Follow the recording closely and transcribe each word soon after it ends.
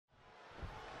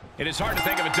It is hard to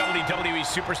think of a WWE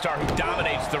superstar who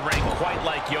dominates the ring quite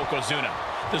like Yokozuna.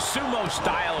 The sumo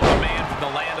style of a man from the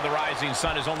land of the rising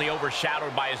sun is only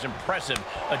overshadowed by his impressive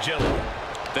agility.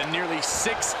 The nearly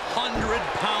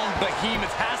 600-pound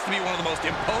behemoth has to be one of the most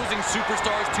imposing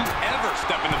superstars to ever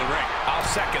step into the ring. I'll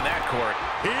second that, Court.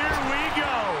 Here we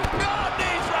go. Oh,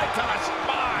 knees right to the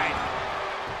spine.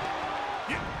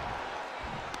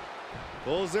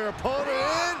 Pulls their opponent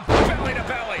in. Belly to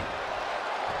belly.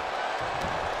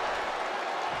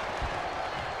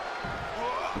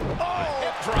 Oh,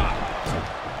 hip drop.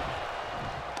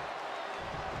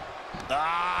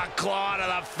 Ah, claw to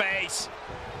the face.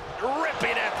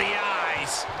 Ripping at the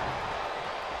eyes.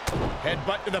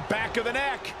 Headbutt to the back of the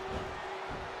neck.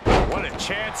 What a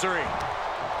chancery.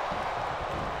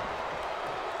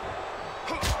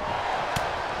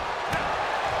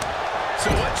 So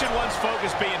what should one's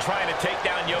focus be in trying to take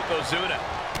down Yokozuna?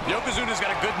 Yokozuna's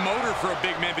got a good motor for a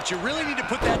big man, but you really need to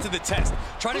put that to the test.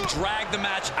 Try to drag the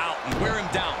match out and wear him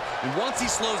down. And once he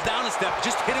slows down a step,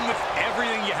 just hit him with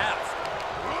everything you have.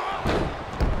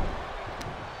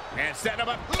 And setting him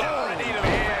up. Oh, a knee to the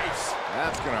face.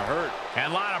 That's going to hurt. And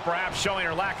Lana perhaps showing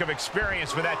her lack of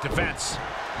experience with that defense.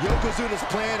 Yokozuna's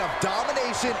plan of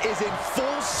domination is in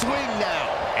full swing now.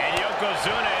 And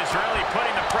Yokozuna is really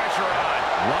putting the pressure on.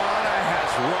 Lana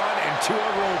has run into a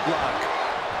roadblock.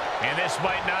 And this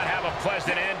might not have a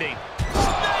pleasant ending.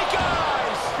 Snake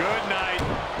eyes! Good night.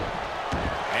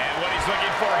 And what he's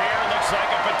looking for here looks like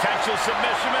a potential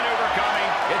submission maneuver coming.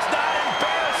 It's not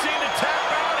embarrassing to tap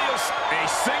out. A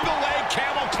single leg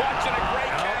camel clutch and a great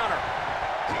counter.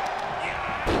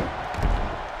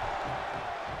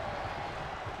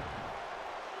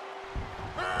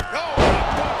 Oh,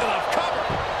 boot to the cover.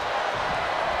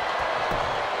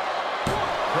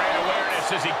 Great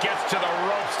awareness as he gets to the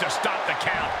ropes to stop the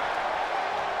count.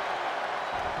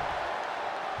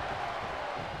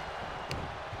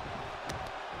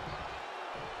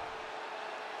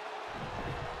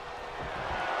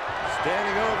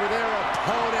 Standing over their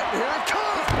opponent. Here it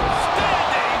comes.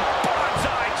 Standing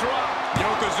bonsai drop.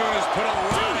 Yokozuna's put a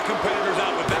lot of competitors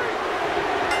out with that.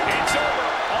 It's over.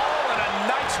 All in a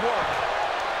night's work.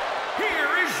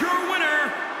 Here is your winner,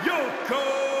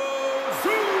 Yokozuna!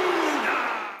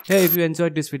 Hey, if you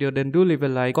enjoyed this video, then do leave a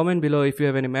like, comment below if you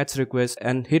have any match requests,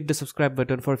 and hit the subscribe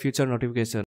button for future notifications.